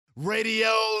Radio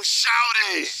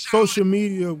Shouty. Social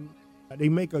media, they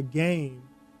make a game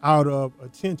out of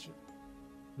attention.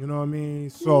 You know what I mean?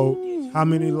 So how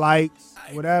many likes,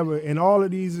 whatever. And all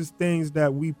of these is things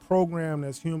that we program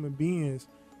as human beings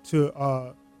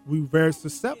to, we very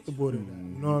susceptible to that.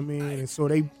 You know what I mean? And so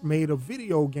they made a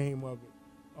video game of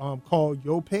it called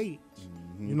Your Page.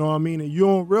 You know what I mean? And you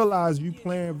don't realize you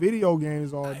playing video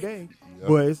games all day,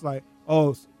 but it's like,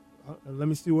 oh, let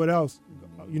me see what else,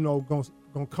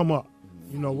 gonna come up.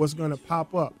 You know, what's gonna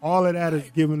pop up. All of that is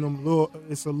giving them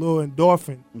it's a little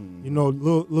endorphin,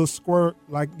 little squirt,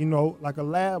 like a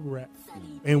lab rat.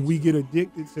 And we get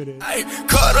addicted to this. Ay,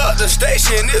 cut up the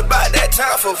station, it's about that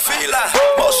time for Fila.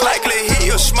 Most likely he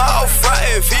a small fry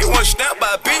if he was stamped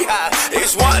by Beehive.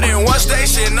 It's one in one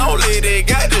station only, they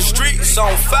got the streets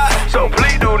on fire. So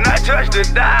please do not touch the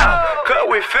dial, cause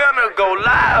we finna go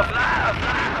live.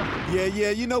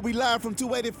 Yeah, we live from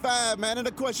 285, man. And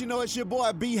of course, it's your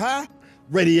boy B-High.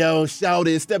 Radio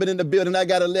Shouty, stepping in the building. I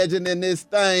got a legend in this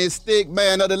thing, Stick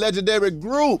Man of the legendary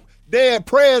group. Dead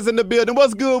Prayers in the building.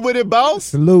 What's good with it, boss?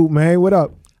 Salute, man. What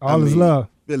up? All is love.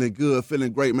 Feeling good,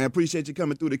 feeling great, man. Appreciate you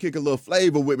coming through to kick a little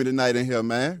flavor with me tonight in here,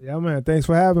 man. Yeah, man. Thanks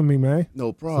for having me, man.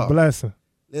 No problem. It's a blessing.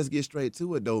 Let's get straight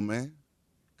to it, though, man.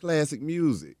 Classic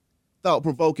music,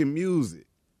 thought-provoking music.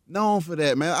 Known for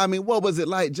that, man. I mean, what was it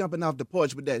like jumping off the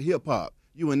porch with that hip-hop?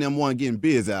 You and them one getting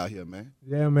busy out here, man.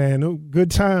 Yeah, man. Good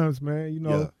times,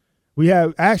 man. We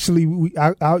have actually.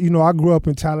 I grew up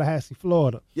in Tallahassee,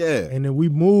 Florida. Yeah. And then we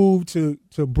moved to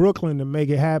Brooklyn to make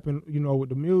it happen. With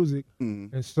the music.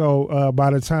 Mm-hmm. And so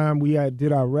by the time we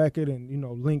did our record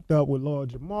and linked up with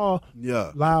Lord Jamar.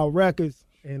 Yeah. Loud Records,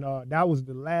 and that was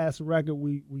the last record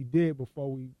we did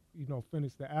before we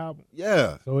finished the album.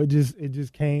 Yeah. So it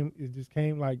just came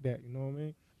like that. You know what I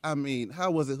mean? I mean,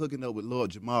 how was it hooking up with Lord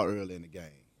Jamar early in the game?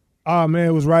 Oh man,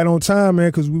 it was right on time, man,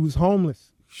 because we was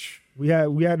homeless. We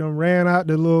had them ran out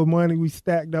the little money we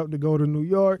stacked up to go to New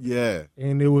York. Yeah.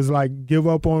 And it was like give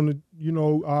up on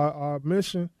our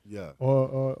mission. Yeah.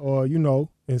 Or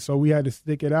and so we had to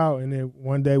stick it out. And then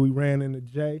one day we ran into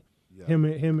Jay. Yeah.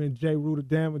 Him and Jay Ruta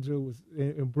Damager was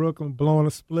in Brooklyn blowing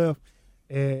a spliff,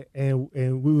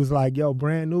 and we was like, yo,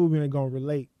 Brand Nubian ain't gonna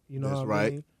relate. That's right. I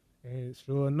mean? And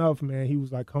sure enough, man, he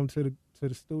was like, come to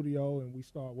the studio, and we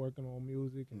started working on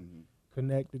music and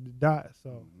connected the dots.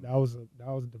 So that was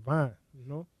divine,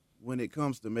 When it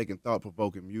comes to making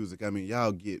thought-provoking music, I mean,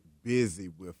 y'all get busy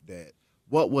with that.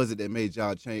 What was it that made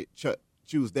y'all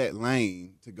choose that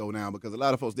lane to go down? Because a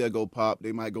lot of folks, they'll go pop,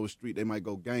 they might go street, they might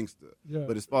go gangster. Yeah.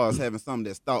 But as far as having something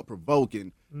that's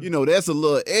thought-provoking, that's a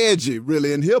little edgy,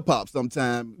 really, in hip-hop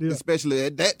sometimes, especially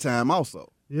at that time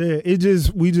also. Yeah,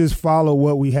 we just follow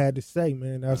what we had to say,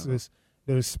 man. That's just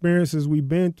the experiences we've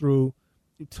been through.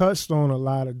 It touched on a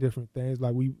lot of different things.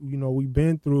 Like we've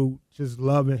been through just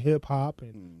loving hip hop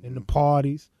and the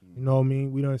parties. You know what I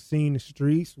mean? We done seen the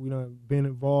streets. We done been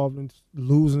involved in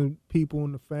losing people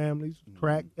in the families.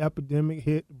 Crack epidemic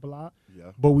hit the block.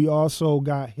 Yeah. But we also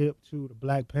got hip to the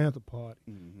Black Panther Party,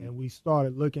 and we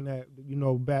started looking at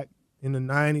back in the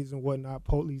 90s and whatnot,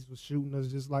 police was shooting us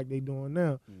just like they doing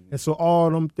now. And so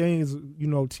all them things,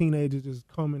 teenagers just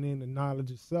coming in, the knowledge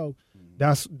itself,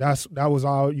 that was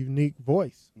our unique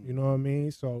voice. You know what I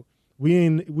mean? So we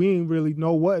ain't really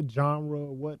know what genre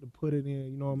or what to put it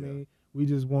in, you know what I mean? We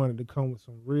just wanted to come with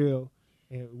some real,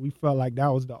 and we felt like that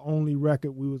was the only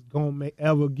record we was gonna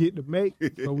ever get to make.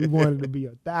 So we wanted to be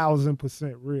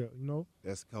 1,000% real,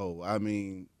 That's cool. I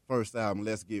mean, first album,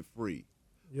 Let's Get Free.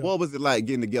 Yeah. What was it like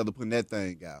getting together, putting that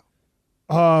thing out?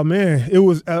 Oh, man, it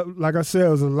was, like I said, it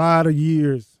was a lot of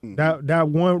years. That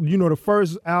one, the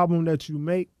first album that you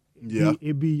make,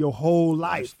 it be your whole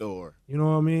life. Story. You know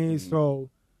what I mean? So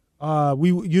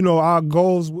we, our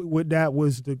goals with that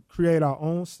was to create our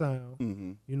own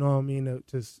sound. You know what I mean?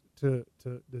 To the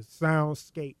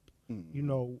soundscape.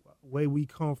 Where we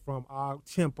come from, our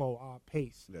tempo, our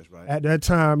pace. That's right. At that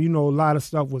time, a lot of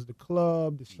stuff was the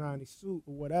club, the shiny suit,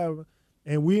 or whatever.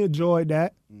 And we enjoyed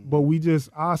that, but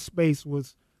our space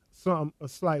was something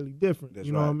slightly different.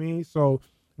 That's what I mean? So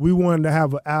we wanted to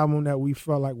have an album that we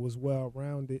felt like was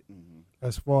well-rounded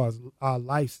as far as our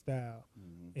lifestyle.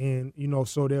 And,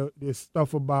 so there's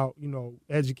stuff about,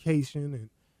 education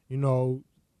and,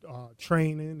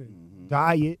 training and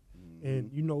diet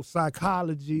and,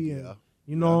 psychology and,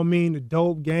 what I mean, the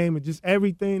dope game and just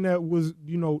everything that was,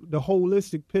 the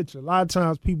holistic picture. A lot of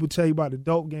times people tell you about the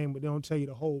dope game, but they don't tell you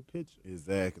the whole picture.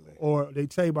 Exactly. Or they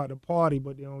tell you about the party,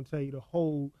 but they don't tell you the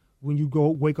whole when you go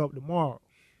wake up tomorrow.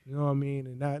 You know what I mean?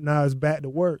 And now it's back to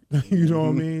work. You know what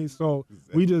I mean? So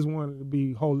we just wanted to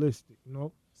be holistic,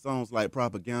 Songs like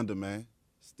Propaganda, man,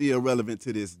 still relevant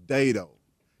to this day, though.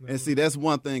 And see, that's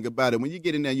one thing about it. When you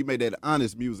get in there, you make that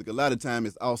honest music. A lot of time,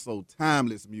 it's also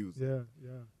timeless music. Yeah.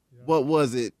 What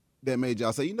was it that made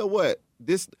y'all say, you know what?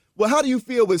 Well, how do you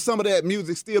feel with some of that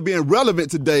music still being relevant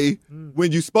today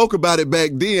when you spoke about it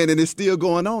back then and it's still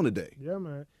going on today? Yeah,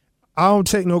 man. I don't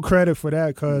take no credit for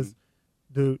that because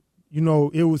it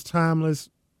was timeless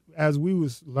as we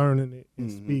was learning it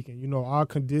and speaking. You know, our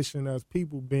condition as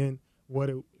people been what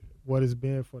it's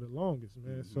been for the longest,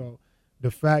 man. So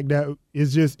the fact that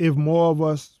it's just if more of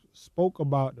us spoke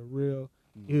about the real,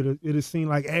 it'd seem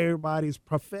like everybody's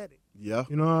prophetic. Yeah.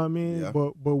 You know what I mean? Yeah.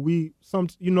 But we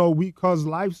cause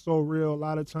life's so real, a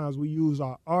lot of times we use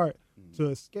our art to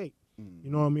escape. You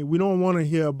know what I mean? We don't want to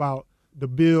hear about the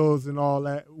bills and all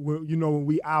that. When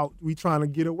we out, we trying to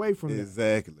get away from that.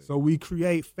 Exactly. So we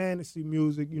create fantasy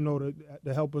music, to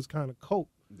help us kind of cope.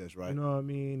 That's right. You know what I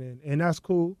mean? And that's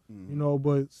cool,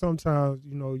 but sometimes,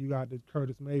 you got to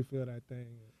Curtis Mayfield that thing.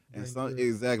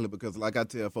 Exactly, because like I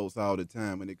tell folks all the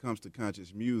time, when it comes to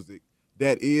conscious music,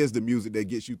 that is the music that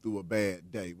gets you through a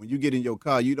bad day. When you get in your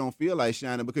car, you don't feel like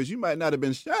shining because you might not have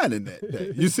been shining that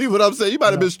day. You see what I'm saying? You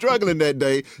might have been struggling that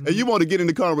day, and you want to get in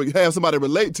the car and have somebody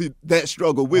relate to that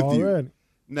struggle with you.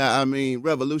 Now, I mean,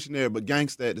 revolutionary but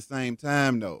gangster at the same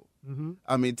time, though.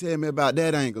 I mean, tell me about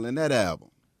that angle in that album.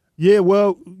 Yeah,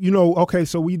 well, okay,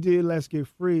 so we did Let's Get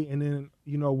Free, and then,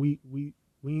 we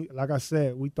like I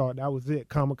said, we thought that was it,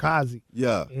 kamikaze.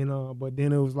 Yeah. And but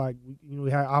then it was like, we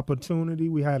had opportunity,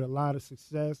 we had a lot of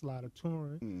success, a lot of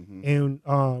touring, and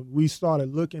we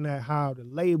started looking at how the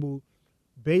label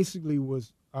basically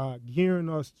was gearing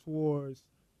us towards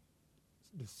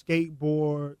the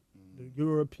skateboard, the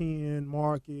European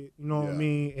market, you know what I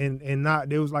mean, and not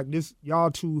they was like this,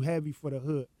 y'all too heavy for the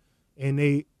hood, and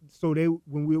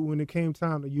when it came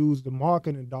time to use the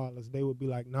marketing dollars, they would be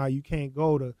like, nah, you can't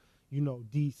go to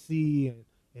DC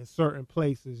and certain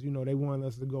places. They wanted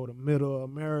us to go to Middle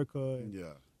America and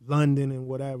London and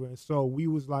whatever. And so we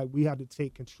was like, we had to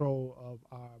take control of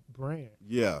our brand.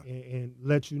 Yeah. And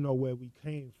let you know where we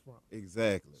came from.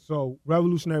 Exactly. So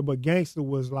Revolutionary but Gangster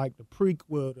was like the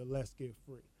prequel to Let's Get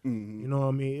Free. You know what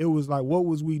I mean? It was like, what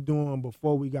was we doing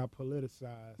before we got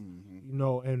politicized?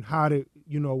 And how did,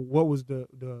 what was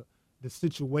the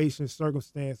situation,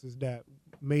 circumstances that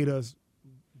made us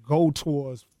go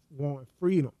towards wanting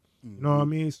freedom. You know what I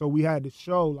mean? So we had to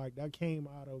show like that came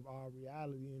out of our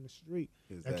reality in the street.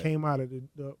 Exactly. That came out of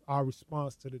our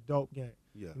response to the dope game.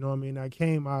 Yeah. You know what I mean? That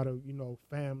came out of,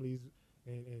 families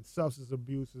and substance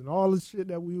abuse and all the shit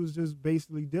that we was just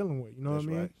basically dealing with. You know what I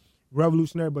mean? Right.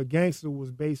 Revolutionary but Gangster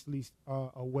was basically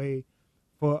a way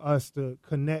for us to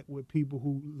connect with people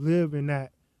who live in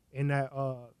that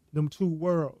them two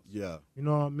worlds. Yeah. You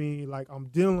know what I mean? Like I'm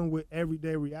dealing with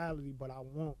everyday reality, but I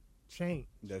want change.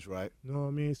 That's right. You know what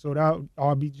I mean? So that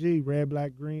RBG, Red,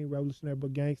 Black, Green, Revolutionary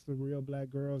but Gangster, Real Black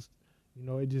Girls,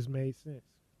 it just made sense.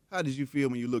 How did you feel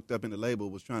when you looked up and the label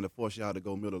was trying to force y'all to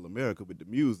go Middle America with the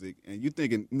music, and you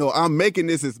thinking, no, I'm making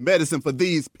this as medicine for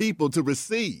these people to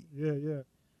receive? Yeah.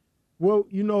 Well,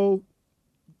 you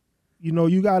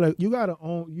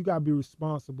gotta be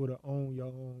responsible to own your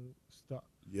own stuff.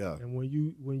 Yeah. And when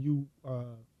you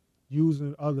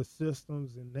using other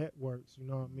systems and networks, you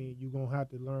know what I mean, you're going to have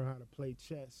to learn how to play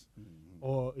chess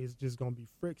or it's just going to be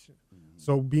friction.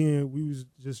 So we was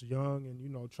just young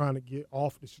and, trying to get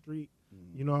off the street,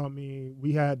 you know what I mean,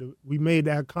 we made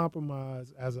that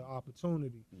compromise as an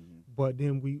opportunity. But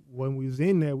then when we was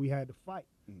in there, we had to fight,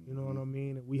 you know what I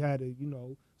mean? And we had to,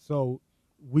 so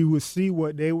we would see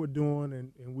what they were doing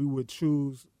and we would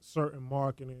choose certain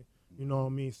marketing, you know what I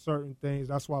mean, certain things.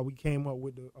 That's why we came up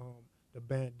with the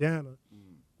bandana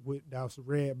that was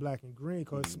red, black, and green,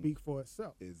 because it speaks for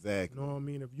itself. Exactly. You know what I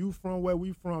mean? If you from where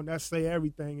we from, that say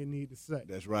everything it need to say.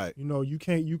 That's right. You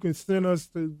can send us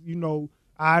to,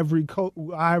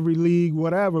 Ivory League,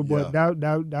 whatever, but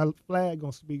that flag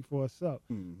gonna speak for itself.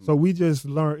 So we just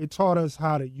learned, it taught us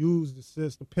how to use the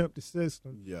system, pimp the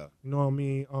system. Yeah. You know what I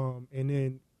mean? And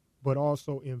then, but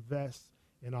also invest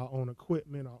in our own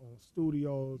equipment, our own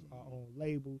studios, our own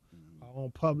label, our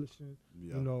own publishing,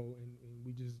 and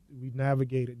we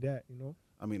navigated that,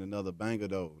 I mean, another banger,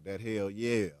 though, that Hell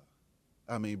Yeah.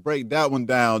 I mean, break that one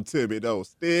down to me, though,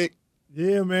 Stick.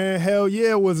 Yeah, man, Hell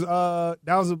Yeah was, that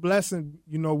was a blessing.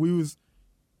 We was,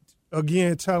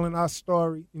 again, telling our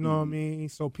story, you know what I mean,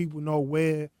 so people know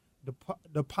where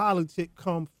the politic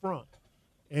come from.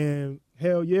 And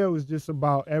Hell Yeah was just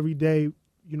about everyday,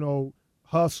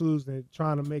 hustles and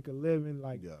trying to make a living,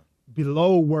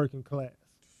 below working class.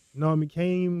 You know what I mean? Can't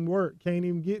even work, can't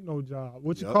even get no job.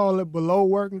 What you call it, below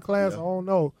working class? I don't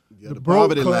know. The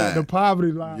poverty line. The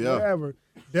poverty line, whatever.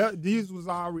 these was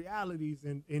our realities,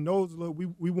 and those little,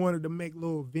 we wanted to make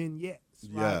little vignettes,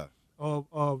 right?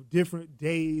 Of different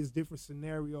days, different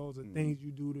scenarios, and things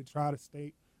you do to try to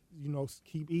stay,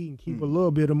 keep eating, keep a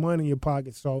little bit of money in your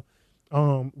pocket. So,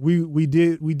 we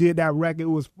did that record. It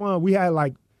was fun. We had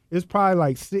it's probably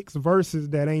like 6 verses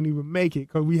that ain't even make it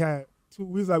because we had.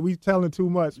 We was like, we telling too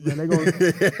much, man. They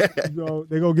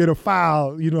gonna get a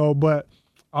foul, But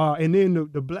and then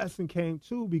the blessing came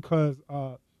too because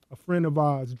a friend of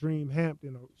ours, Dream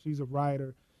Hampton, she's a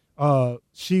writer.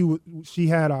 She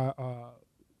had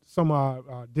some of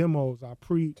our demos, our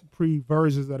pre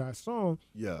versions of that song.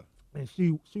 Yeah. And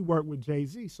she worked with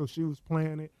Jay-Z, so she was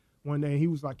playing it one day. And he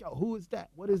was like, "Yo, who is that?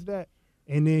 What is that?"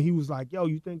 And then he was like, "Yo,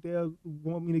 you think they'll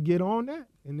want me to get on that?"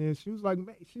 And then she was like,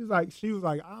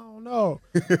 "I don't know,"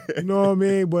 you know what I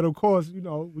mean? But of course,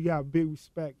 we got big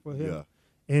respect for him. Yeah.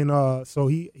 And so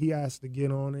he asked to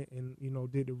get on it, and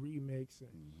did the remix,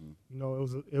 and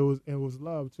it was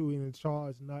love too. He didn't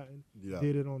charge nothing. Yeah.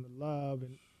 Did it on the love,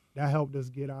 and that helped us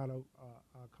get out of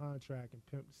our contract and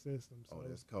pimp the system. So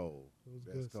that's cold.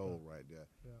 That's cold right there.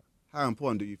 Yeah. How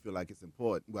important do you feel like it's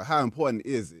important? Well, how important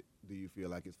is it, do you feel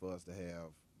like it's for us to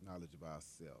have knowledge of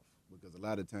ourselves? Because a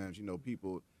lot of times,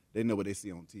 people, they know what they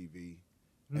see on TV,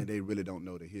 and they really don't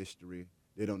know the history.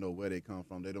 They don't know where they come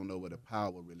from. They don't know where the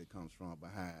power really comes from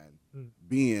behind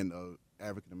being an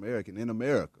African-American in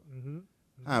America. Mm-hmm.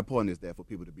 How important is that for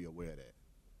people to be aware of that?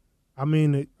 I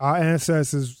mean, our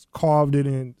ancestors carved it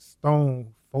in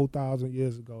stone 4,000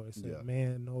 years ago. It said,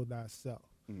 "Man, know thyself."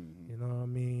 Mm-hmm. You know what I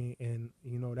mean? And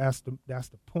that's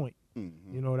the point.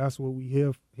 Mm-hmm. That's what we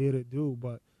here to do.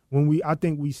 But I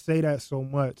think we say that so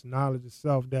much, knowledge of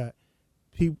self, that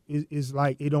people it's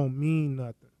like it don't mean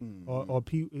nothing. Mm-hmm. Or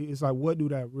people, it's like, what do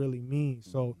that really mean?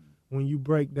 So when you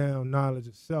break down knowledge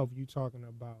of self, you're talking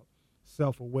about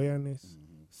self-awareness,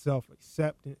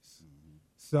 self-acceptance,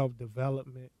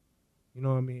 self-development, you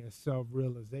know what I mean, and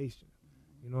self-realization.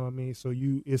 You know what I mean? So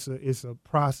it's a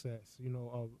process,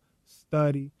 of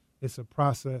study. It's a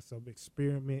process of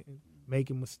experimenting,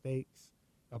 making mistakes,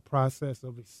 a process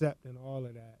of accepting all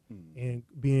of that and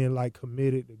being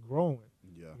committed to growing.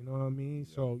 Yeah. You know what I mean?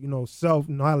 Yeah. So,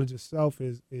 knowledge of self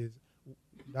is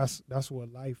that's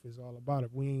what life is all about.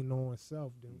 If we ain't knowing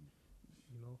self, then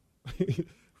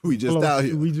we just out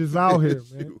here. We just out here,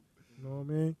 man. You know what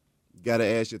I mean? Gotta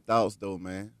ask your thoughts though,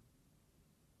 man.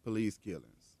 Police killings.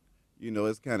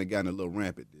 It's kind of gotten a little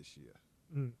rampant this year.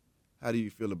 How do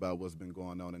you feel about what's been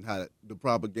going on and how the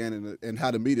propaganda and how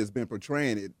the media's been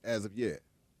portraying it as of yet?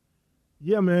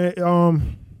 Yeah, man.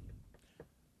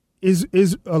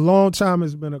 Is a long time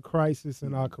has been a crisis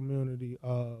in our community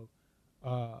of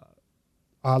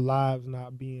our lives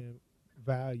not being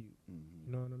valued.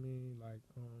 You know what I mean?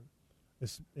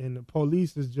 And the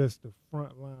police is just the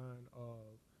front line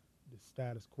of the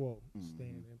status quo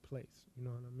staying in place. You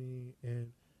know what I mean?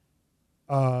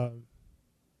 And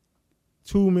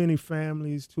too many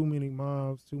families, too many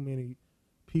moms, too many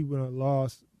people that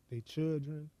lost their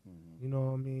children, you know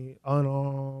what I mean,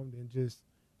 unarmed, and just,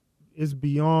 it's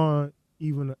beyond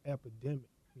even an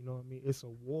epidemic, you know what I mean? It's a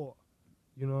war,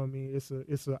 you know what I mean? It's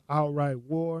an outright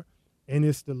war, and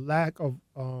it's the lack of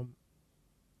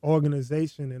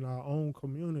organization in our own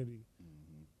community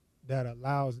that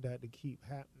allows that to keep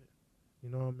happening, you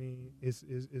know what I mean?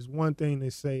 It's one thing to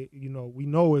say, we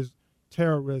know it's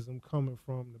terrorism coming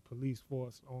from the police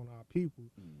force on our people,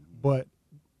 but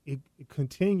it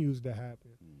continues to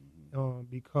happen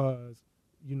because,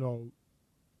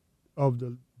 of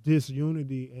the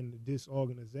disunity and the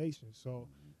disorganization. So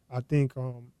I think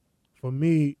for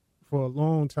me, for a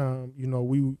long time,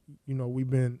 we've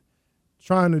been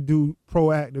trying to do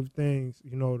proactive things,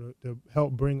 to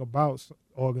help bring about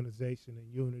organization and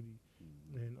unity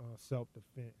and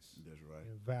self-defense. That's right.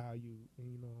 And value,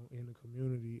 in the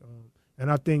community. And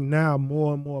I think now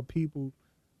more and more people,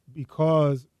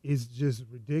 because it's just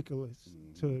ridiculous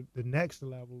to the next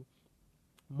level,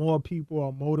 more people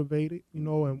are motivated,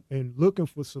 and looking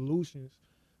for solutions.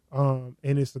 And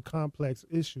it's a complex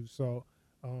issue. So,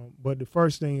 but the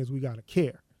first thing is we got to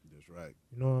care. That's right.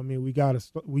 You know what I mean? We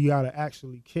gotta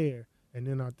actually care, and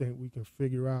then I think we can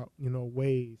figure out,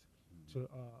 ways to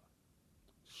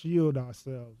shield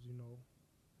ourselves.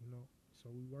 So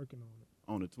we're working on it.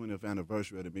 On the 20th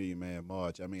anniversary of the Million Man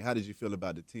March, I mean, how did you feel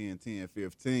about the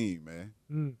 10-10-15,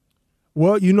 man?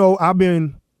 Well, I've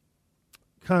been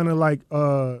kind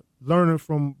of learning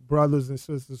from brothers and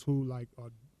sisters who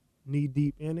are knee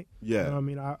deep in it. Yeah. You know what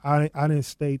I mean? I didn't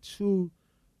stay too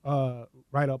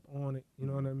right up on it. You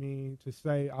know what I mean? To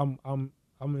say I'm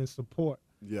in support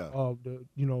of the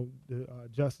the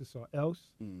justice or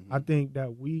else. I think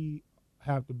that we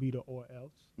have to be the or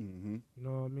else. Mm-hmm. You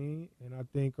know what I mean? And I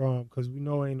think because we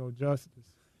know ain't no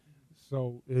justice.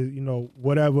 So, you know,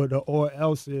 whatever the or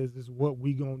else is what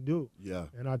we gonna do. Yeah.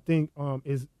 And I think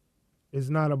it's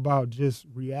not about just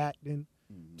reacting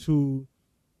to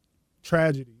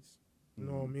tragedies, you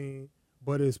know what I mean?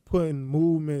 But it's putting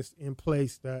movements in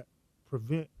place that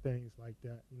prevent things like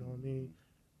that, you know what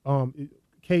I mean?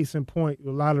 Case in point, a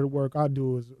lot of the work I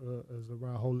do is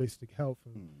around holistic health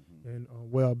and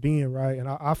well-being, right? And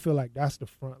I feel like that's the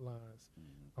front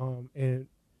lines. And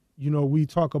you know, we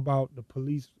talk about the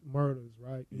police murders,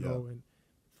 right? You know, and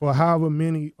for however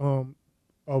many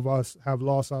of us have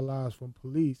lost our lives from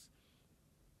police,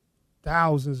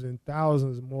 thousands and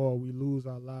thousands more we lose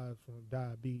our lives from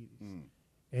diabetes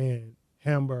and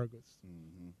hamburgers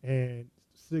and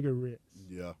cigarettes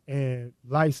and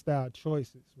lifestyle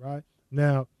choices, right?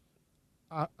 Now,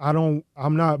 I don't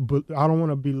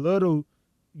want to belittle,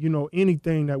 you know,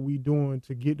 anything that we doing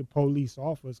to get the police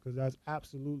off us, because that's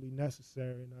absolutely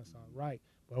necessary and that's our right.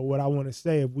 But what I want to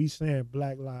say, if we saying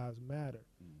Black Lives Matter,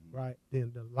 right,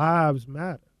 then the lives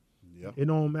matter. It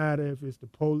don't matter if it's the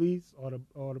police or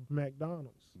the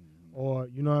McDonald's or,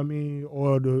 you know what I mean,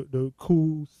 or the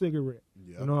cool cigarette.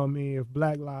 You know what I mean? If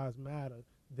Black Lives Matter,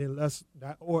 then let's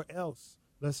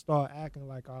start acting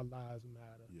like our lives matter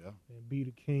and be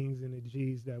the kings and the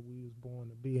G's that we was born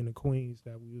to be and the queens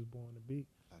that we was born to be.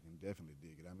 I can definitely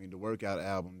dig it. I mean, the Workout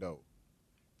album, though.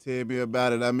 Tell me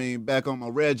about it. I mean, back on my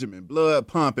regimen, blood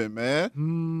pumping, man.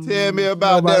 Tell me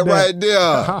about that right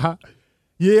there.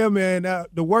 Yeah, man.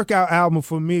 The Workout album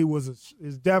for me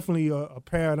is definitely a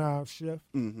paradigm shift.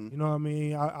 You know what I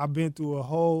mean? I've been through a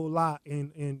whole lot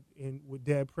in with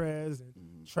Dead Prez and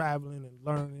traveling and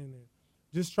learning and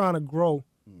just trying to grow.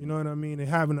 You know what I mean? And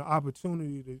having the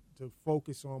opportunity to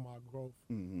focus on my growth,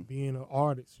 being an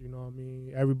artist. You know what I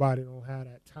mean? Everybody don't have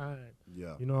that time.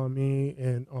 You know what I mean?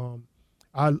 And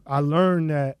I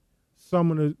learned that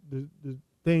some of the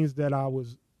things that I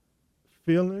was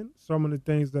feeling, some of the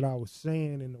things that I was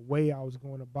saying and the way I was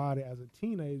going about it as a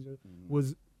teenager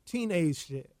was teenage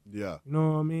shit. You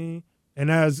know what I mean? And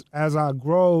as I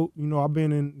grow, you know, I've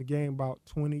been in the game about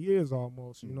 20 years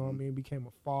almost, you know what I mean? Became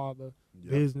a father,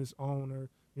 business owner,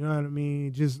 you know what I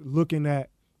mean? Just looking at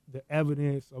the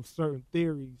evidence of certain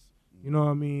theories, you know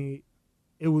what I mean?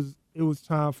 It was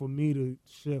time for me to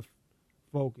shift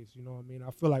focus, you know what I mean?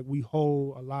 I feel like we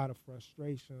hold a lot of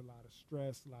frustration, a lot of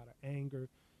stress, a lot of anger,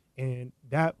 and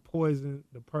that poisons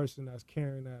the person that's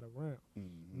carrying that around.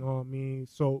 You know what I mean?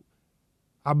 So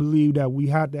I believe that we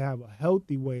have to have a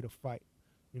healthy way to fight.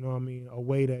 You know what I mean? A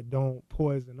way that don't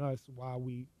poison us while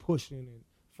we pushing and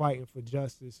fighting for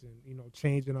justice and, you know,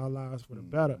 changing our lives for the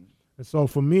better. And so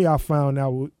for me, I found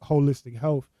out holistic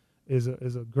health is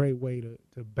a great way to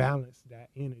balance that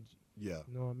energy. You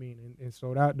know what I mean? And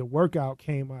so that the workout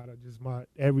came out of just my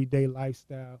everyday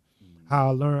lifestyle, how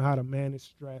I learned how to manage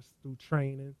stress through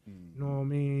training. You know what I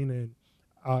mean?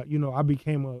 And you know, I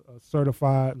became a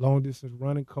certified long distance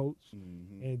running coach,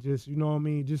 and just, you know what I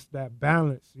mean, just that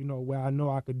balance, you know, where I know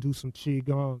I could do some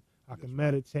qigong, I can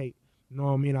meditate, you know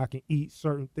what I mean, I can eat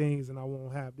certain things and I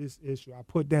won't have this issue. I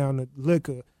put down the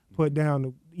liquor, put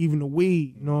down even the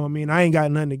weed, you know what I mean. I ain't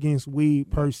got nothing against weed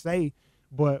per se,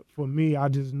 but for me, I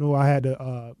just knew I had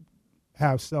to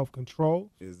have self-control.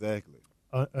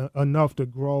 Enough to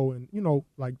grow and, you know,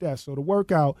 like that. So the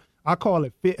workout, I call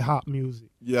it fit hop music.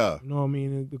 You know what I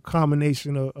mean? And the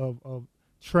combination of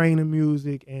training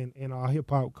music and our hip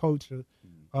hop culture,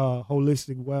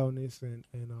 holistic wellness, and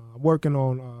I'm working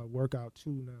on Workout 2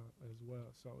 now as well.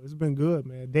 So it's been good,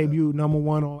 man. Debuted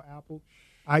 #1 on Apple,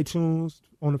 iTunes,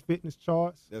 on the fitness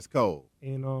charts. That's cool.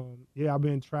 And I've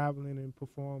been traveling and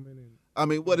performing. And I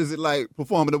mean, what is it like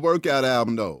performing the Workout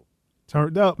album though?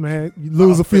 Turned up, man. You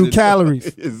lose a few calories.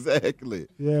 Exactly.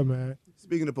 Yeah, man.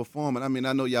 Speaking of performing, I mean,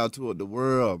 I know y'all toured the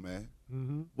world, man.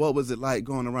 What was it like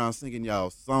going around singing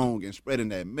y'all's song and spreading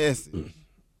that message?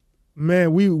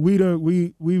 Man, we've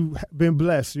been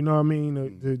blessed, you know what I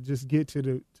mean, to just get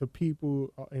to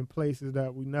people in places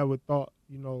that we never thought,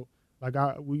 you know, like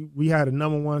we had a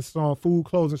 #1 song. Food,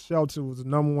 Clothes, and Shelter was a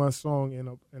 #1 song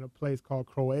in a place called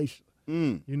Croatia.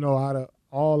 You know, out of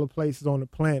all the places on the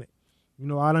planet. You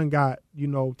know, I done got, you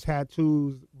know,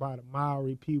 tattoos by the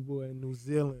Maori people in New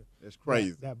Zealand. That's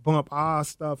crazy. That bump our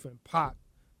stuff and pop.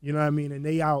 You know what I mean? And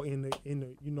they out in the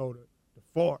you know, the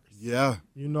forest. You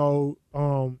know,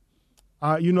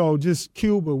 you know, just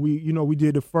Cuba. We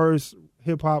did the first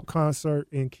hip hop concert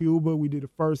in Cuba. We did the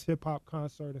first hip hop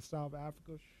concert in South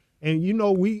Africa. And you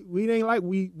know, we ain't like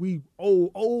we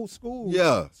old school.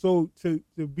 So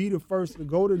to be the first to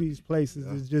go to these places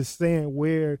is just saying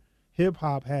where hip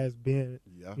hop has been,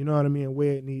 you know what I mean,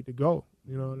 where it need to go.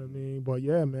 You know what I mean? But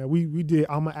yeah, man, we did.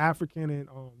 I'm an African in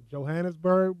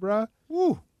Johannesburg, bruh.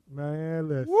 Woo. Man,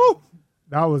 listen. Woo.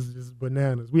 That was just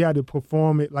bananas. We had to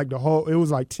perform it like it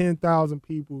was like 10,000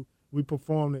 people. We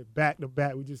performed it back to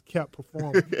back. We just kept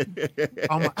performing.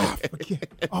 I'm an African.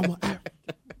 I'm an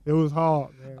African. It was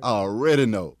hard, man. I already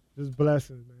know. Just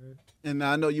blessings, man. And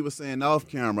I know you were saying off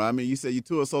camera. I mean, you said you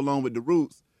toured so long with the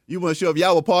Roots. You weren't sure if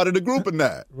y'all were part of the group or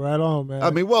not. Right on, man.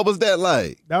 I mean, what was that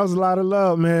like? That was a lot of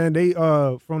love, man. They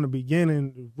from the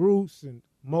beginning, the Roots and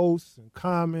Mos and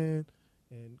Common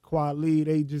and Kweli,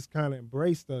 they just kind of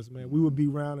embraced us, man. We would be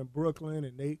around in Brooklyn,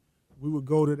 and we would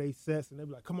go to their sets, and they'd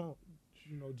be like, "Come on,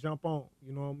 jump on."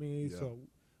 You know what I mean? Yeah. So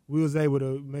we was able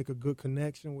to make a good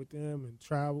connection with them and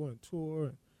travel and tour.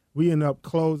 And we ended up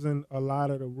closing a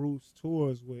lot of the Roots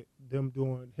tours with them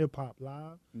doing hip hop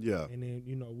live. Yeah. And then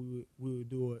we would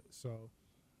do it. So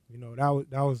it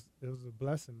was a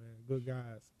blessing, man. Good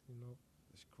guys,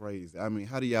 It's crazy. I mean,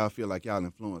 how do y'all feel like y'all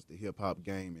influenced the hip hop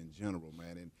game in general,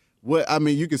 man? And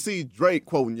you can see Drake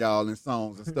quoting y'all in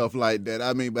songs and stuff like that.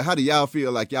 I mean, but how do y'all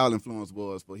feel like y'all influence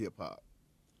was for hip hop?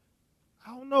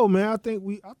 I don't know, man. I think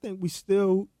we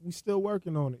still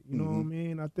working on it. You know what I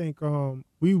mean? I think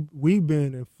we've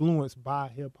been influenced by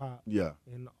hip hop. Yeah.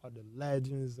 And the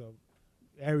legends of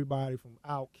everybody from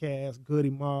Outkast, Goody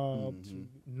Mob to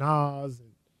Nas and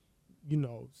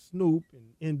Snoop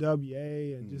and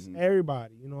NWA and just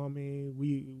everybody. You know what I mean?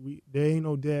 We there ain't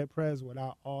no Dead Prez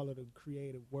without all of the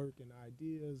creative work and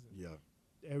ideas and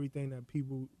everything that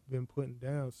people been putting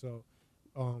down. So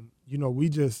we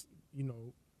just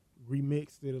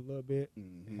remixed it a little bit,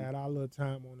 had our little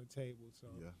time on the table. So,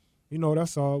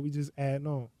 that's all. We just adding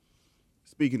on.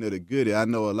 Speaking of the Goody, I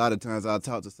know a lot of times I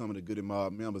talk to some of the Goody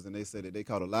Mob members, and they said that they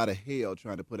caught a lot of hell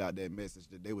trying to put out that message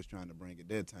that they was trying to bring at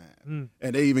that time.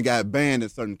 And they even got banned in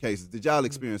certain cases. Did y'all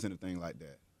experience anything like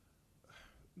that?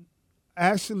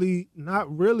 Actually,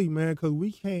 not really, man, because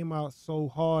we came out so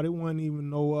hard. It wasn't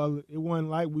even it wasn't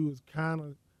like we was kind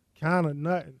of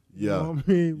nothing. You know what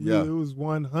I mean? It was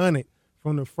 100.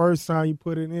 From the first time you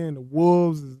put it in, the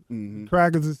Wolves,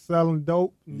 Crackers is selling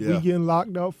dope, and we getting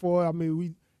locked up for it. I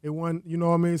mean, it wasn't, you know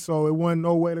what I mean? So it wasn't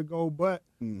no way to go but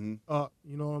up,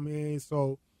 you know what I mean?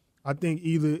 So I think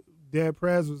either Dead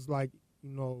Prez was like,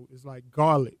 it's like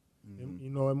garlic. And,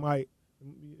 it might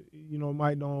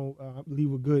don't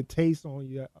leave a good taste on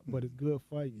you, but it's good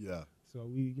for you. Yeah. So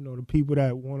the people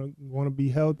that want to be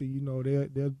healthy,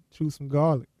 they'll chew some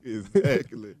garlic.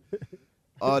 Exactly.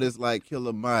 Artists like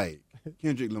Killer Mike,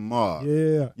 Kendrick Lamar.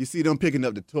 Yeah. You see them picking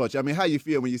up the torch. I mean, how you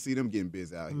feel when you see them getting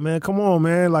busy out here? Man, come on,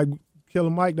 man. Like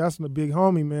Killer Mike, that's the big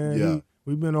homie, man. Yeah.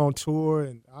 We've been on tour,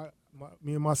 and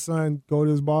me and my son go to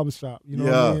his barbershop. You know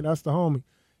what I mean? That's the homie.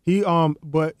 He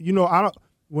but I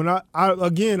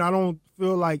don't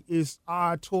feel like it's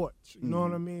our torch. You know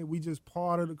what I mean? We just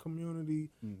part of the community,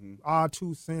 our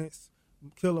 2 cents.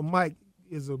 Killer Mike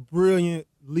is a brilliant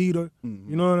leader,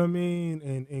 you know what I mean?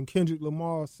 And Kendrick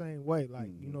Lamar, same way. Like,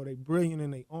 they brilliant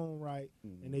in their own right,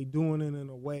 and they doing it in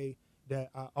a way that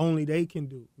only they can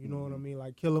do. You know what I mean?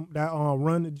 Like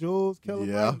Run the Jewels, Killer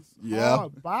Mike's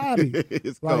hard body.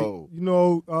 It's like, cold.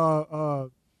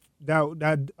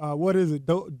 What is it?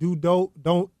 Don't do dope.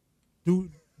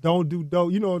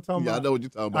 You know what I'm talking about? I know what you're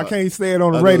talking about. I can't say it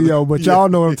on the radio, but y'all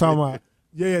know what I'm talking about.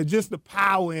 Yeah, just the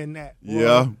power in that.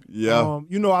 Boy. Yeah.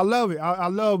 I love it. I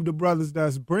love the brothers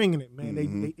that's bringing it, man.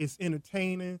 They it's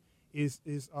entertaining. It's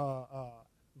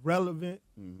relevant.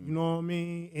 You know what I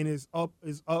mean? And it's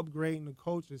upgrading the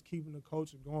culture. It's keeping the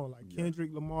culture going. Like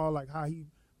Kendrick Lamar, like how he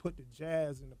put the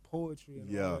jazz and the poetry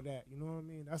and all of that. You know what I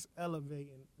mean? That's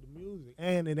elevating the music,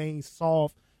 and it ain't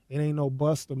soft. It ain't no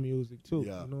buster music too.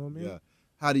 Yeah. You know what I mean? Yeah.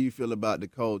 How do you feel about the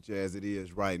culture as it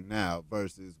is right now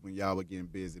versus when y'all were getting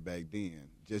busy back then,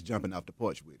 just jumping off the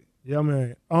porch with it? Yeah,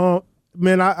 man.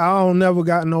 Man, I don't never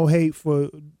got no hate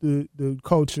for the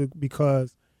culture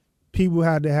because people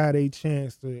had to have a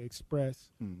chance to express.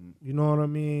 You know what I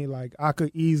mean? Like I could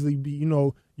easily be,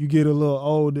 you get a little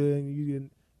older and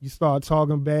you start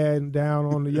talking bad and down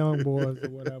on the young boys or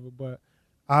whatever. But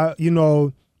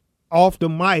off the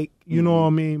mic, you know what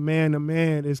I mean, man to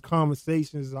man, there's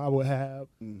conversations I would have,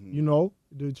 to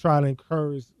try to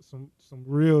encourage some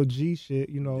real G shit,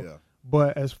 Yeah.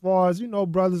 But as far as,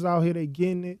 brothers out here, they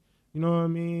getting it, you know what I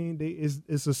mean?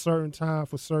 It's a certain time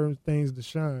for certain things to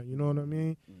shine, you know what I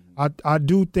mean? I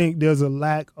do think there's a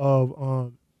lack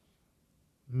of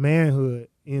manhood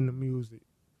in the music,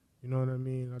 you know what I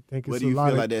mean? I think Where it's do you a lot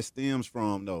feel like that stems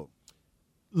from, though?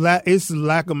 it's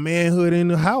lack of manhood in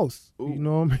the house. Ooh. You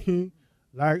know what I mean?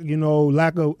 Like,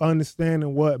 lack of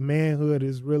understanding what manhood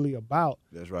is really about.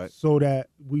 That's right. So that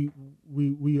we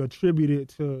attribute it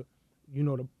to,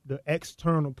 the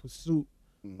external pursuit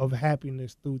of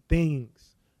happiness through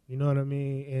things. You know what I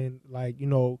mean? And like,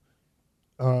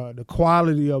 the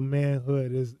quality of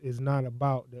manhood is not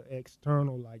about the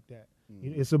external like that.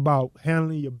 It's about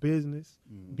handling your business,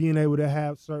 being able to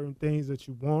have certain things that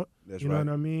you want. That's you know right.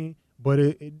 what I mean? But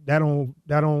that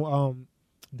don't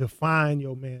define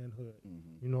your manhood.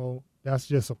 You know, that's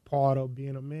just a part of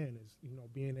being a man, is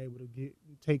being able to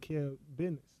take care of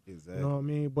business. Exactly. You know what I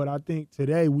mean? But I think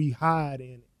today we hide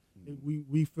in it.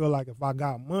 We feel like if I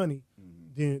got money,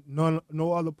 then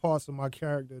no other parts of my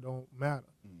character don't matter.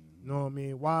 You know what I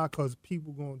mean? Why? Because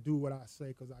people gonna do what I say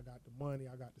because I got the money,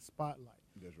 I got the spotlight.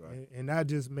 That's right. And that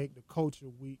just make the culture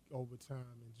weak over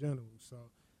time in general. So,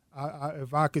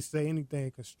 if I could say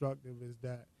anything constructive is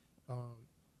that,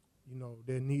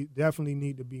 there definitely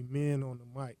need to be men on the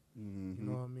mic. You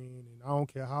know what I mean? And I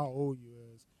don't care how old you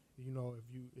is.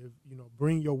 If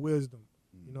bring your wisdom.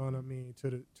 You know what I mean, to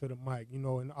the mic.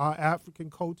 In our African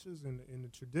cultures and in the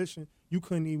tradition, you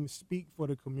couldn't even speak for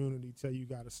the community till you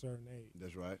got a certain age.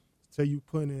 That's right. Till you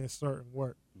put in certain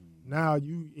work. Now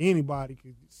anybody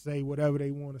could say whatever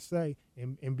they want to say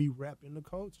and be repping the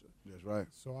culture. That's right.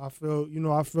 So I feel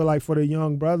like for the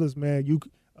young brothers, man,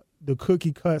 the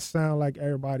cookie cuts sound like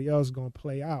everybody else gonna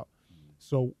play out.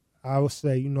 So I would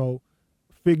say,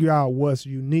 figure out what's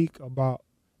unique about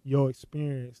your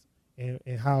experience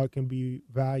and how it can be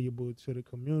valuable to the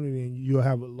community, and you'll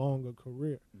have a longer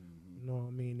career. You know what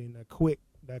I mean? And that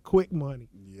quick money.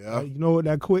 Yeah. You know what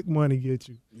that quick money gets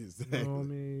you. Exactly. You know what I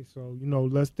mean? So,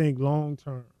 let's think long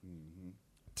term.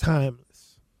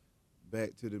 Timeless.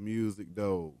 Back to the music,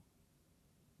 though.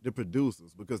 The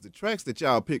producers, because the tracks that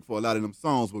y'all picked for a lot of them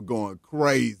songs were going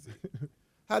crazy.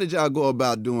 How did y'all go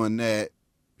about doing that,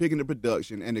 picking the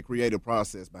production and the creative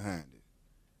process behind it?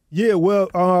 Yeah,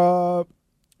 well,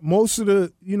 most of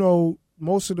the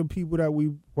people that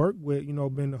we work with,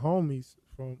 been the homies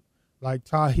from, like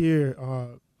Tahir,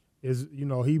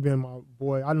 he been my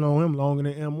boy. I know him longer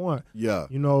than M1. Yeah.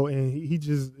 And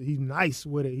he's nice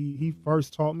with it. He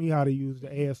first taught me how to use the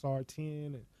ASR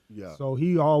 10. And Yeah. so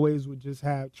he always would just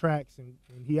have tracks, and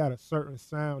he had a certain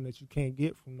sound that you can't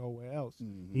get from nowhere else.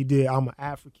 He did I'm an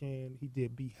African. He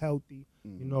did Be Healthy.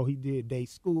 He did Day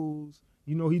Schools.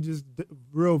 He just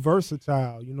real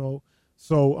versatile,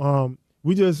 So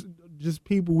we just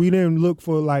people, we didn't look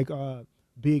for like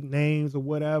big names or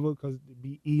whatever because it'd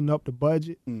be eating up the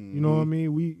budget. You know what I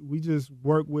mean? We just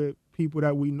work with people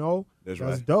that we know. That's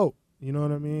right. Dope. You know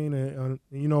what I mean? And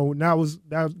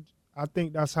I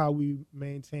think that's how we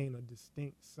maintain a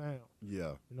distinct sound.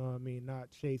 Yeah. You know what I mean?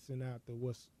 Not chasing after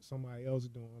what somebody else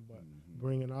doing, but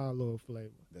bringing our little flavor.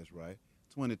 That's right.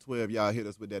 2012, y'all hit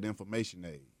us with that information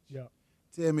age. Yeah.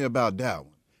 Tell me about that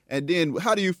one. And then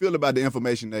how do you feel about the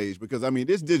information age? Because,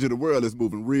 this digital world is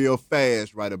moving real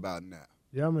fast right about now.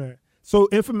 Yeah, man. So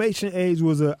information age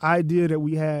was an idea that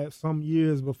we had some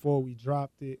years before we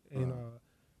dropped it. And,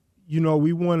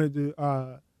 we wanted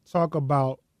to talk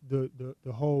about the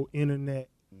whole internet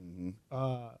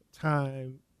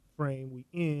time frame we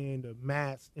in, the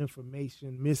mass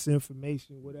information,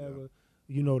 misinformation, whatever,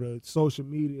 the social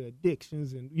media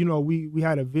addictions. And, we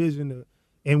had a vision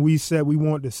and we said we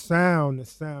want the sound to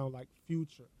sound like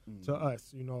Future to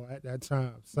us, at that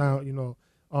time. Sound,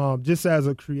 just as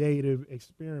a creative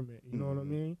experiment, you know what I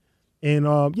mean? And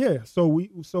so it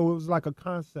was like a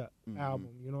concept album,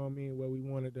 you know what I mean, where we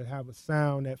wanted to have a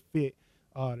sound that fit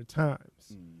the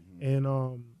times. And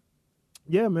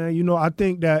man, I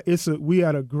think that we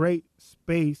had a great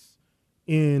space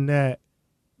in that,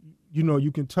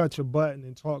 you can touch a button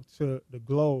and talk to the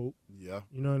globe. Yeah.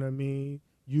 You know what I mean?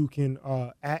 You can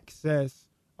access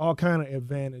all kind of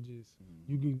advantages.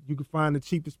 You can find the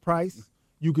cheapest price.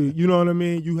 You could, you know what I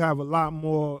mean? You have a lot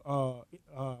more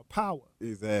power.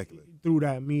 Exactly. Through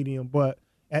that medium. But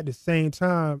at the same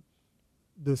time,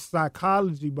 the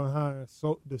psychology behind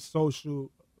the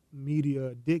social media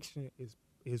addiction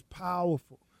is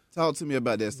powerful. Talk to me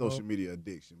about that social media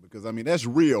addiction, because that's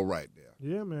real right there.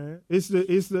 Yeah, man. It's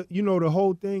the the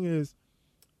whole thing is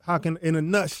in a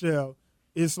nutshell,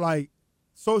 it's like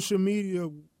social media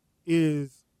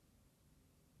is,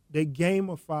 they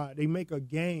gamify, they make a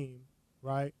game,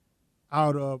 right,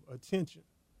 out of attention.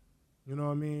 You know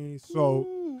what I mean?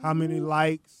 So how many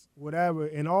likes, whatever,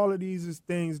 and all of these is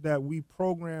things that we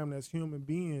program as human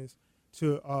beings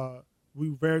to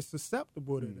we're very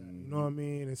susceptible to that. You know what I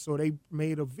mean? And so they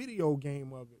made a video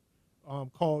game of it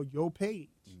called Your Page.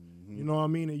 You know what I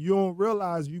mean? And you don't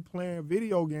realize you playing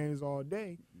video games all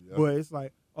day, but it's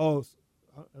like,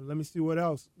 let me see what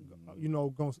else,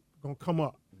 gonna come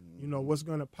up. You know, what's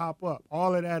going to pop up.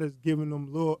 All of that is giving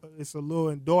them it's a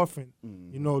little endorphin,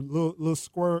 you know, little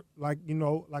squirt, like, you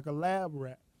know, like a lab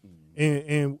rat.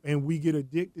 And we get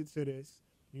addicted to this.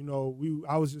 You know,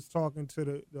 I was just talking to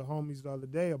the homies the other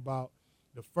day about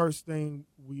the first thing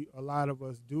a lot of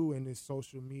us do in this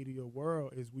social media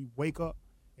world is we wake up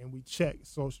and we check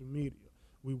social media.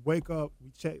 We wake up,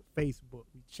 we check Facebook,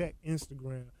 we check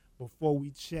Instagram before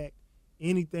we check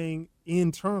anything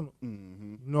internal.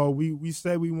 You know, we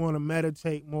say we want to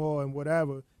meditate more and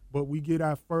whatever, but we get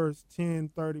our first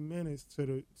 10, 30 minutes to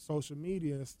the social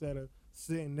media instead of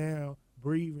sitting down,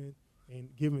 breathing,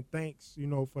 and giving thanks, you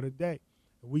know, for the day.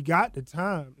 We got the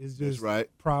time. It's just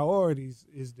priorities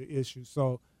is the issue.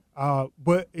 So,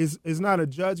 but it's not a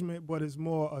judgment, but it's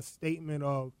more a statement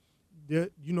of,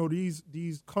 you know,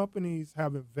 these companies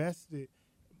have invested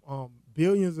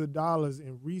billions of dollars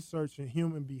in researching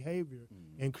human behavior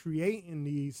and creating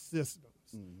these systems.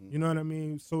 You know what I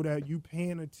mean? So that you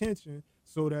paying attention,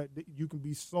 so that you can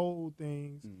be sold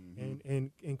things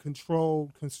and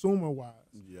controlled consumer-wise.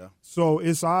 Yeah. So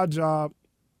it's our job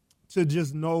to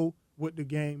just know what the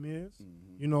game is,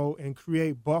 you know, and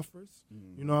create buffers.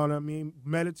 You know what I mean?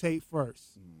 Meditate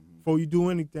first before you do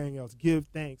anything else. Give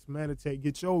thanks, meditate,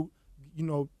 get your, you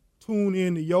know, tune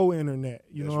into your internet.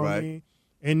 You know what I mean?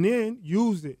 And then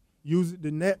use it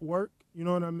to network. You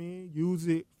know what I mean? Use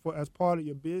it as part of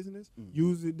your business.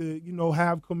 Use it to, you know,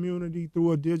 have community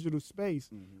through a digital space.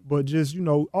 But just, you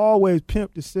know, always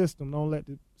pimp the system. Don't let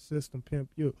the system pimp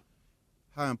you.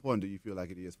 How important do you feel like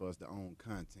it is for us to own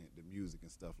content, the music and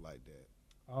stuff like that?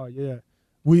 Oh yeah,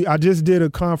 I just did a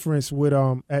conference with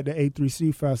at the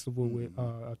A3C festival with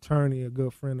attorney, a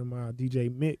good friend of mine, DJ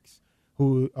Mix,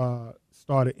 who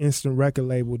started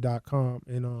InstantRecordLabel.com,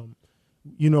 and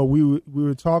you know, we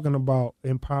were talking about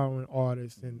empowering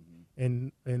artists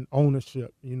and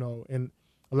ownership, you know, and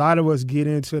a lot of us get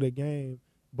into the game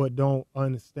but don't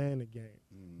understand the game.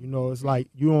 You know, it's like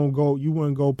you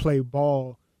wouldn't go play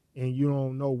ball and you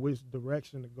don't know which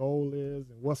direction the goal is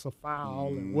and what's a foul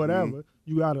and whatever.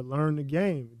 You got to learn the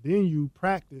game. Then you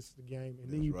practice the game,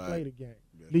 and then you play the game.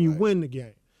 Then you win the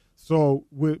game. So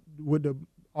with the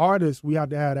artists, we have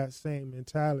to have that same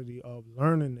mentality of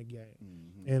learning the game.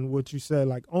 And what you said,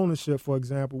 like ownership, for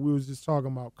example, we was just talking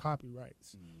about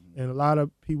copyrights. And a lot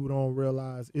of people don't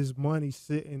realize it's money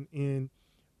sitting in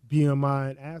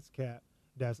BMI and ASCAP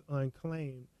that's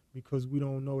unclaimed because we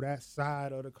don't know that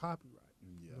side of the copyright.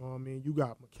 You know what I mean? You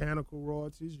got mechanical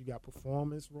royalties, you got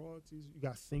performance royalties, you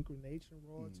got synchronization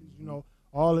royalties. You know,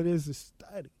 all of this is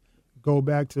study. Go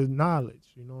back to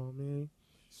knowledge, you know what I mean?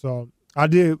 So I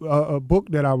did a book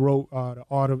that I wrote, The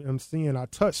Art of MCing. I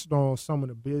touched on some of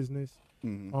the business.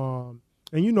 And,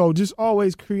 you know, just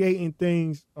always creating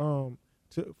things for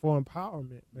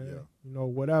empowerment, man. You know,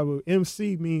 whatever.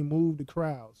 MC mean move the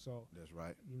crowd. So, that's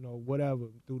right. You know, whatever,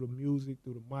 through the music,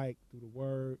 through the mic, through the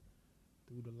word,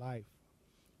 through the life.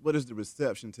 What is the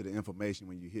reception to the information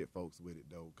when you hit folks with it,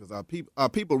 though? Because are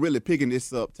people really picking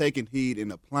this up, taking heed,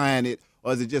 and applying it,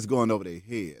 or is it just going over their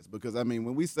heads? Because, I mean,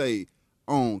 when we say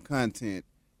own content,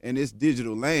 in this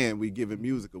digital land, we giving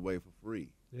music away for free.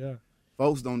 Yeah.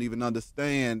 Folks don't even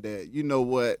understand that, you know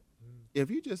what, if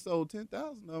you just sold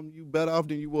 10,000 of them, you better off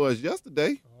than you was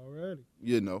yesterday. Already.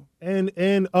 You know.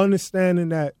 And understanding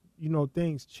that, you know,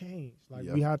 things change. Like,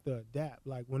 we have to adapt.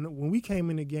 Like, when we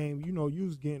came in the game, you know, you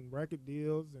was getting record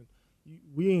deals, and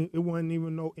it wasn't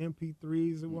even no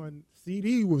MP3s. It wasn't,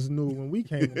 CD was new when we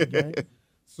came in the game.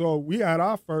 So we had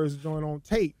our first joint on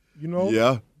tape, you know?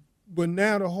 Yeah. But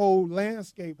now the whole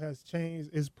landscape has changed.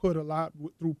 It's put a lot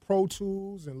through Pro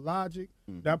Tools and Logic.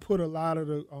 That put a lot of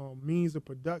the means of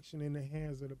production in the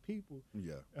hands of the people.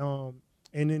 Yeah.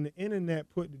 And then the internet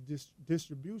put the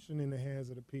distribution in the hands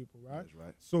of the people, right? That's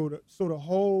right. So the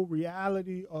whole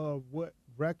reality of what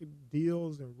record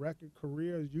deals and record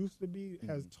careers used to be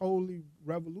has totally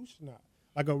revolutionized.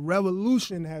 Like a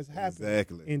revolution has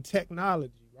happened in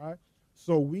technology, right?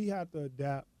 So we have to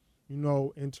adapt, you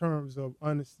know, in terms of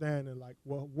understanding, like,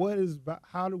 well,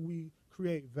 how do we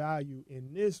create value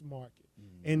in this market?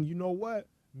 And you know what?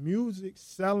 Music,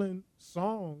 selling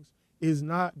songs is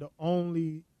not the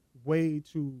only way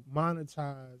to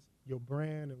monetize your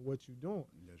brand and what you're doing.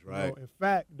 That's right. You know, in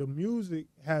fact, the music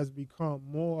has become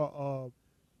more of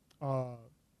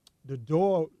the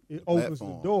door. It opens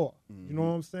the door. You know what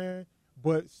I'm saying?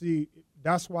 But see,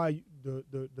 that's why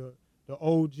the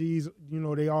OGs, you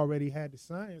know, they already had the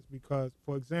science because,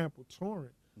 for example,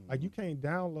 touring. Like, you can't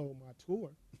download my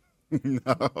tour. No. You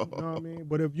know what I mean?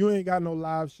 But if you ain't got no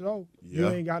live show, you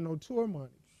ain't got no tour money.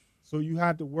 So you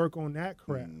have to work on that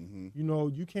crap. You know,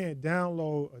 you can't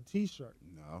download a T-shirt.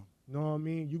 No. You know what I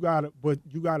mean? You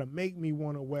gotta make me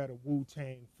want to wear the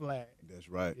Wu-Tang flag. That's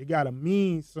right. It gotta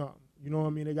mean something. You know what I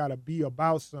mean? It gotta be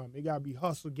about something. It gotta be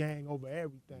hustle gang over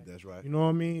everything. That's right. You know what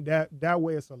I mean? That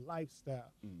way it's a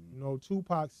lifestyle. Mhm. You know,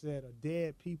 Tupac said, "A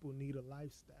dead people need a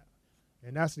lifestyle,"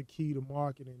 and that's the key to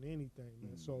marketing anything,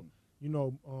 man. So you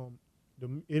know,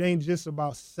 it ain't just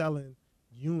about selling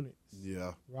units,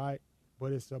 Yeah. right?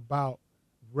 But it's about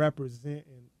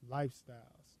representing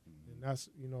lifestyles, and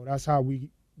that's how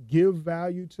we give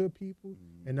value to people,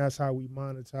 and that's how we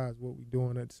monetize what we're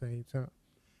doing at the same time.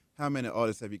 How many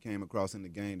artists have you came across in the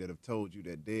game that have told you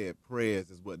that Dead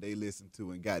Prayers is what they listen to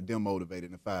and got them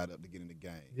motivated and fired up to get in the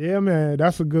game? Yeah, man,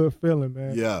 that's a good feeling,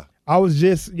 man. Yeah. I was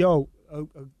just a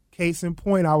case in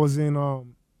point. I was in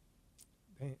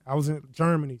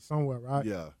Germany somewhere, right?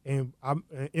 Yeah. And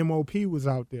MOP was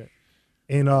out there,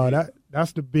 and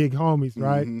that's the big homies,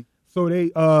 right? Mhm. So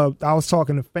I was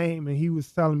talking to Fame, and he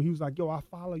was telling me, he was like, "Yo, I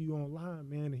follow you online,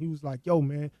 man." And he was like, "Yo,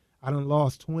 man, I done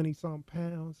lost 20-something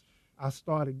pounds. I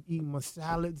started eating my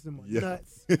salads and my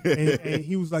nuts." And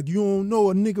he was like, "You don't know,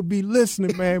 a nigga be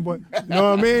listening, man." But you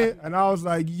know what I mean? And I was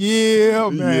like, "Yeah,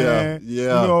 man.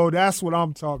 Yeah. You know, that's what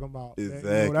I'm talking about. Exactly.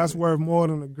 You know, that's worth more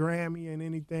than a Grammy and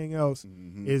anything else,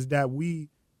 is that we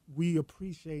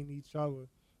appreciate each other.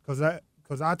 Cause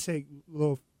I take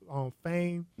little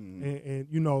Fame and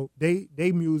you know, they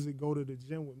music go to the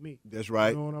gym with me. That's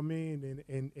right. You know what I mean?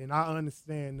 And I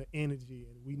understand the energy,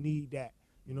 and we need that.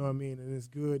 You know what I mean? And it's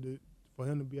good for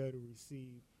him to be able to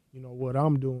receive, you know, what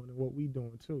I'm doing and what we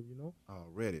doing too, you know?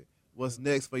 Already. What's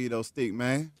next for you though, Stick,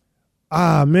 man?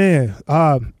 Man.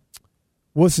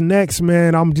 What's next,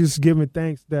 man? I'm just giving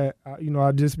thanks that,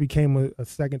 I just became a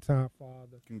second-time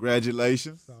father.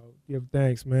 Congratulations. So give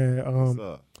thanks, man. What's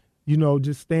up? You know,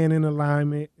 just staying in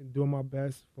alignment and doing my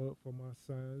best for my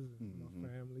sons and my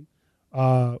family.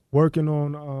 Working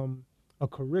on a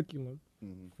curriculum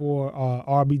for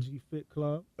RBG Fit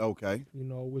Club. Okay. You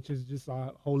know, which is just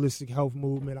our holistic health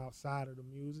movement outside of the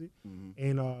music.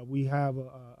 And we have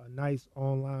a nice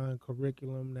online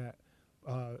curriculum that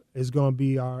is going to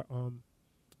be our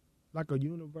like a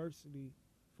university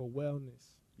for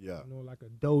wellness. Yeah. You know, like a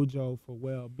dojo for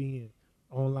well-being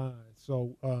online.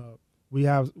 So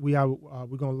we're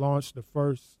gonna launch the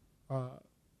first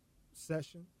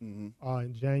session in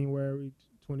January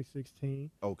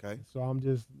 2016. Okay. So I'm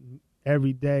just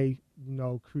every day, you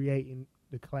know, creating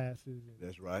the classes and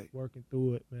That's right. working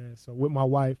through it, man. So with my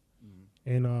wife,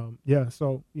 and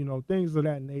so you know, things of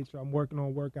that nature. I'm working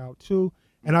on Workout 2,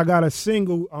 and I got a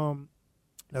single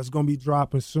that's gonna be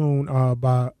dropping soon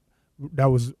that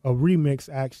was a remix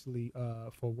actually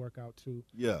for Workout 2.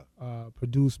 Yeah.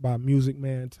 Produced by Music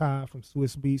Man Ty from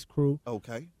Swiss Beats Crew.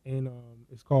 Okay. And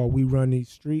it's called We Run These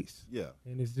Streets. Yeah.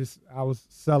 And it's just, I was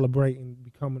celebrating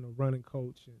becoming a running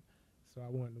coach, and so I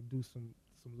wanted to do some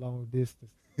long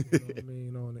distance, you know what I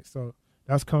mean, on it. So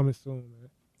that's coming soon, man.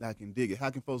 I can dig it.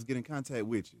 How can folks get in contact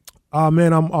with you?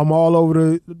 Man, I'm all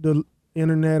over the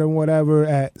internet or whatever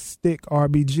at Stick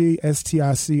RBG,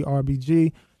 STIC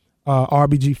RBG.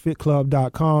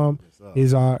 RBGFitClub.com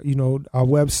is our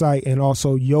website, and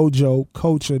also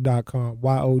YojoCulture.com,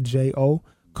 YOJO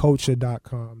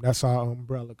Culture.com. That's our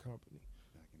umbrella company.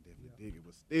 I can definitely dig it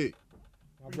with Stick.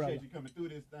 My Appreciate brother. you coming through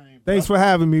this thing. Thanks for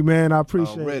having me, man. I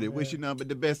appreciate it. Already. Man. Wish you nothing but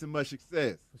the best and much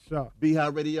success. For sure. Be High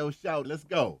Radio Shout. Let's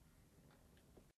go.